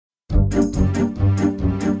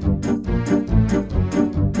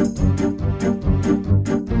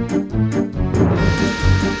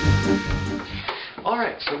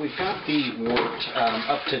Alright, so we've got the wort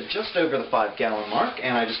up to just over the 5-gallon mark,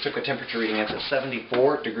 and I just took a temperature reading. It's at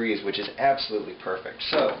 74 degrees, which is absolutely perfect.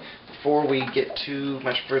 So, before we get too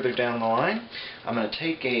much further down the line, I'm going to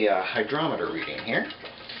take a hydrometer reading here.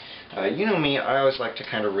 You know me, I always like to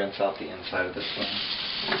kind of rinse out the inside of this thing.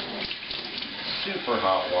 Super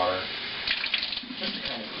hot water, just to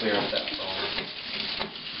kind of clear up that foam.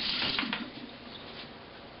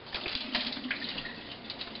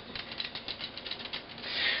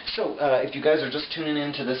 So, if you guys are just tuning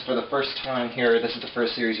into this for the first time here, this is the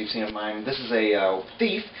first series you've seen of mine. This is a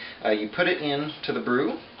thief. You put it into the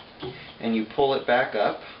brew, and you pull it back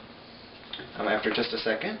up after just a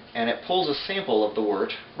second, and it pulls a sample of the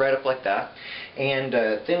wort right up like that. And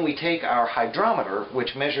then we take our hydrometer,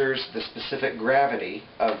 which measures the specific gravity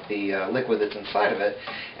of the liquid that's inside of it,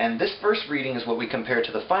 and this first reading is what we compare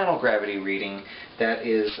to the final gravity reading. That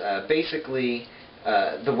is basically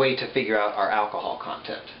the way to figure out our alcohol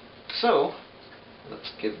content. So,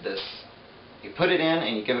 let's give this, you put it in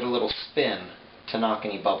and you give it a little spin to knock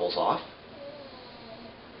any bubbles off.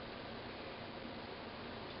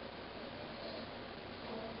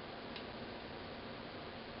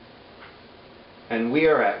 And we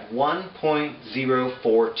are at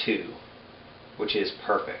 1.042, which is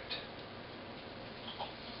perfect.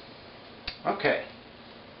 Okay,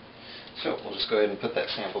 so we'll just go ahead and put that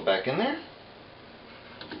sample back in there.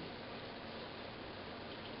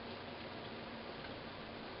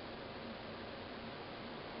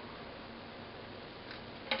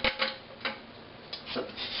 Set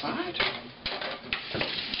this aside.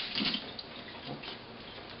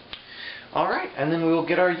 Alright, and then we will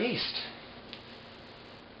get our yeast.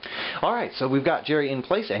 Alright, so we've got Jerry in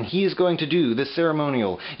place, and he is going to do the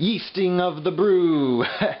ceremonial yeasting of the brew.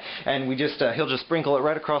 And we just he'll just sprinkle it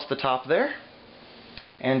right across the top there.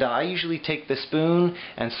 And I usually take the spoon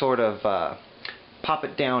and sort of pop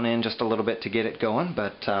it down in just a little bit to get it going,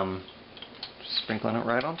 but sprinkling it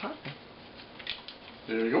right on top.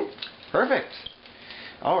 There you go. Perfect.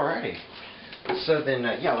 Alrighty. So then,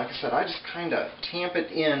 yeah, like I said, I just kind of tamp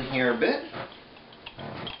it in here a bit,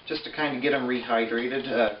 just to kind of get them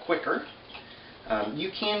rehydrated quicker.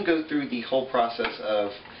 You can go through the whole process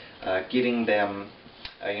of getting them,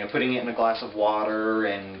 putting it in a glass of water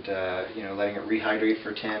and, letting it rehydrate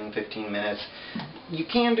for 10-15 minutes. You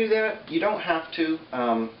can do that. You don't have to.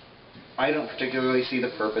 I don't particularly see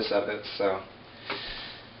the purpose of it, so.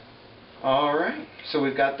 Alright, so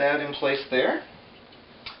we've got that in place there.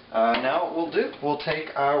 Now what we'll do, we'll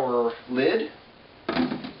take our lid,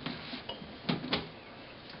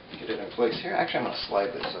 get it in place here. Actually, I'm going to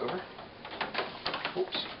slide this over.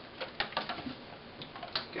 Oops.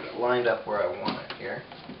 Get it lined up where I want it here.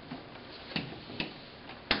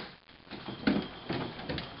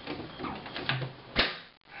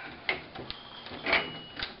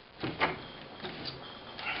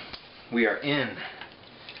 We are in.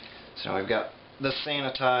 So we've got the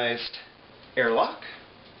sanitized airlock.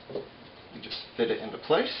 You just fit it into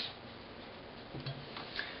place.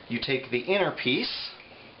 You take the inner piece,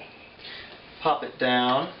 pop it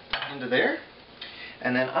down into there,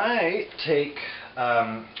 and then I take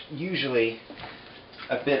usually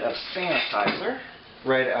a bit of sanitizer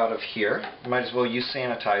right out of here. You might as well use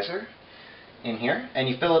sanitizer in here, and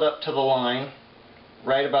you fill it up to the line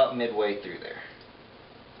right about midway through there.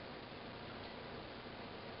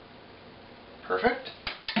 Perfect.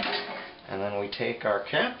 And then we take our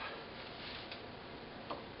cap,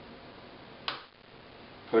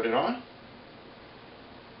 put it on,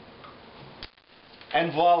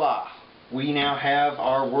 and voila! We now have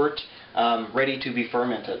our wort ready to be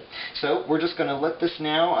fermented. So we're just going to let this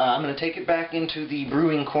now, I'm going to take it back into the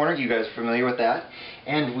brewing corner, you guys are familiar with that,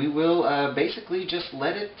 and we will basically just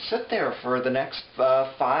let it sit there for the next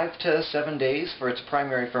 5 to 7 days for its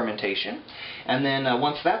primary fermentation. And then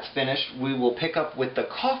once that's finished, we will pick up with the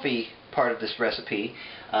coffee part of this recipe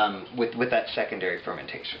with that secondary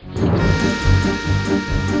fermentation.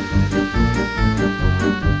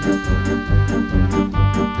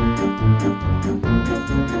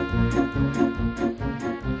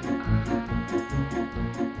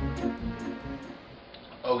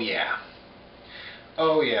 Oh yeah.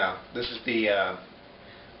 Oh yeah. This is the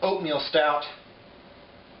oatmeal stout.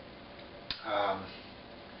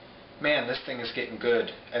 Man, this thing is getting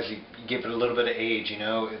good as you give it a little bit of age.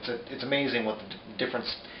 It's amazing what the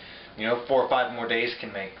difference 4 or 5 more days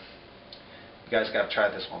can make. You guys got to try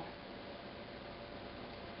this one.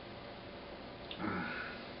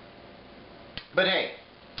 But hey,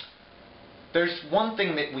 there's one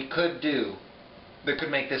thing that we could do that could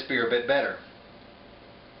make this beer a bit better.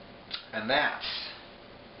 And that's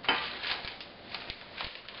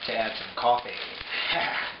to add some coffee.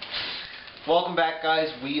 Welcome back,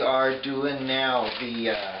 guys. We are doing now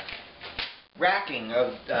the racking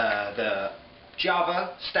of the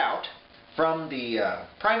Java Stout from the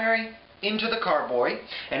primary into the carboy,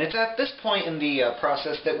 and it's at this point in the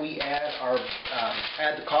process that we add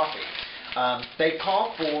the coffee. They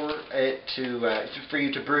call for it for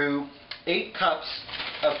you to brew 8 cups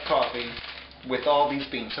of coffee with all these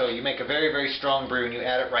beans. So you make a very, very strong brew and you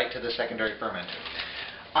add it right to the secondary fermenter.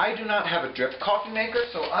 I do not have a drip coffee maker,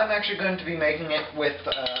 so I'm actually going to be making it with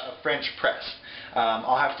a French press.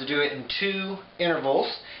 I'll have to do it in 2 intervals,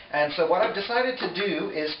 and so what I've decided to do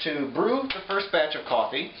is to brew the first batch of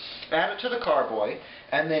coffee, add it to the carboy,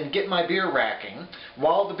 and then get my beer racking.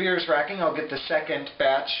 While the beer is racking, I'll get the second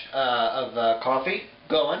batch of coffee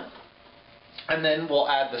going, and then we'll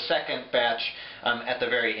add the second batch at the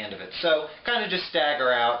very end of it. So kind of just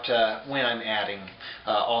stagger out when I'm adding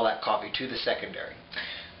all that coffee to the secondary.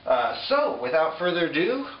 So without further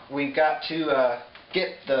ado, we've got to get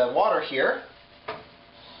the water here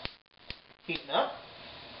heating up.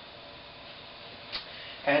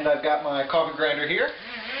 And I've got my coffee grinder here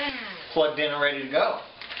plugged in and ready to go.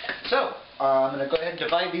 So I'm going to go ahead and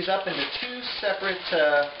divide these up into two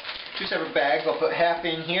separate bags. I'll put half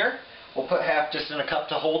in here. We'll put half just in a cup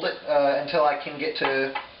to hold it until I can get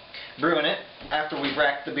to brewing it after we've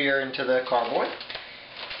racked the beer into the carboy.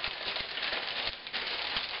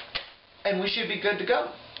 And we should be good to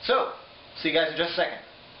go. So, see you guys in just a second.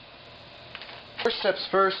 First steps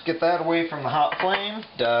first, get that away from the hot flame.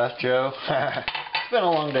 Duh, Joe. It's been a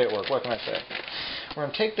long day at work, what can I say? We're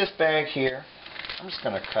going to take this bag here. I'm just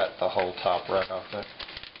going to cut the whole top right off it.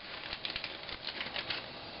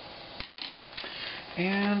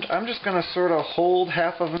 And I'm just going to sort of hold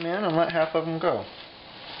half of them in and let half of them go.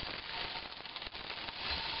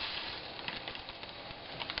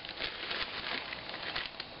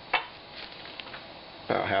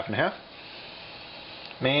 About half and half.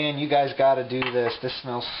 Man, you guys got to do this. This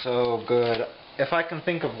smells so good. If I can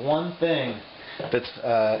think of one thing that's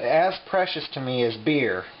as precious to me as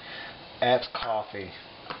beer, that's coffee.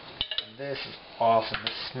 This is awesome.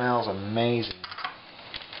 This smells amazing.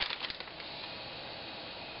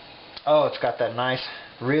 Oh, it's got that nice,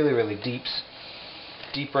 really, really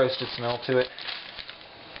deep roasted smell to it.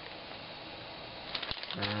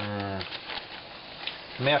 I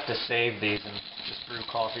may have to save these and just brew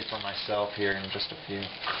coffee for myself here in just a few.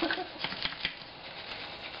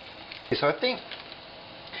 So I think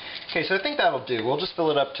that'll do. We'll just fill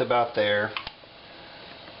it up to about there,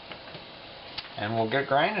 and we'll get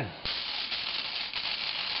grinding.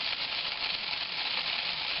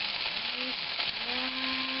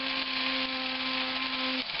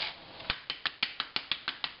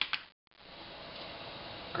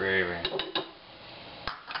 Gravy.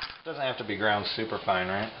 Doesn't have to be ground super fine,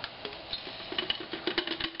 right?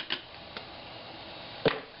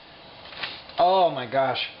 Oh my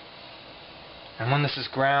gosh. And when this is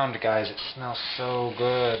ground, guys, it smells so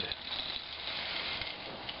good.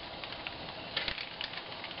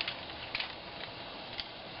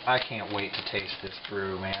 I can't wait to taste this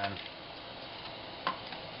brew, man.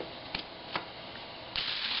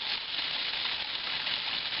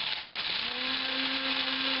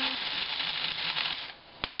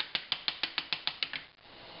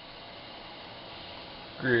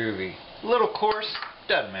 Groovy. A little coarse,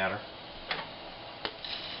 doesn't matter.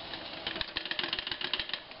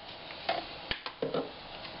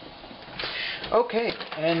 Okay,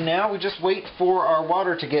 and now we just wait for our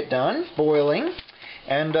water to get done boiling,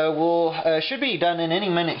 and we'll should be done in any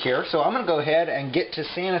minute here. So I'm going to go ahead and get to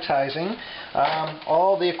sanitizing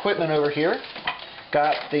all the equipment over here.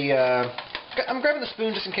 I'm grabbing the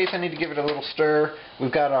spoon just in case I need to give it a little stir.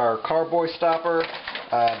 We've got our carboy stopper,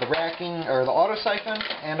 the racking or the auto siphon,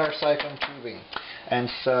 and our siphon tubing. And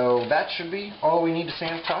so that should be all we need to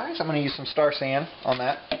sanitize. I'm going to use some Star San on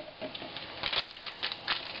that.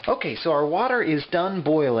 Okay, so our water is done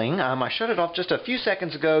boiling. I shut it off just a few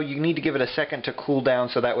seconds ago. You need to give it a second to cool down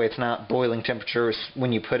so that way it's not boiling temperatures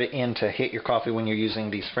when you put it in to hit your coffee when you're using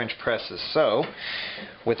these French presses. So,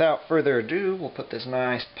 without further ado, we'll put this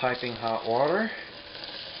nice piping hot water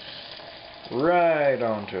right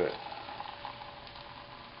onto it.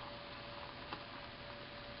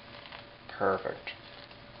 Perfect.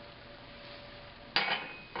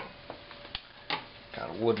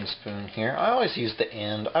 Got a wooden spoon here. I always use the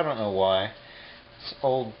end. I don't know why. It's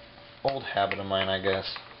an old habit of mine, I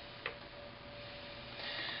guess.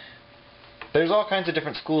 There's all kinds of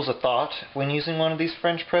different schools of thought when using one of these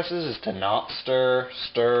French presses, is to not stir.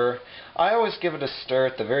 I always give it a stir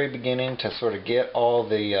at the very beginning to sort of get all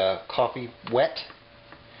the coffee wet.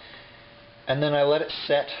 And then I let it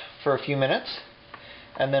set for a few minutes.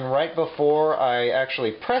 And then right before I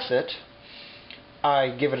actually press it, I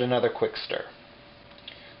give it another quick stir.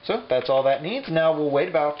 So that's all that needs. Now we'll wait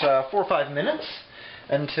about 4 or 5 minutes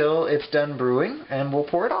until it's done brewing, and we'll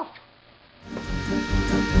pour it off.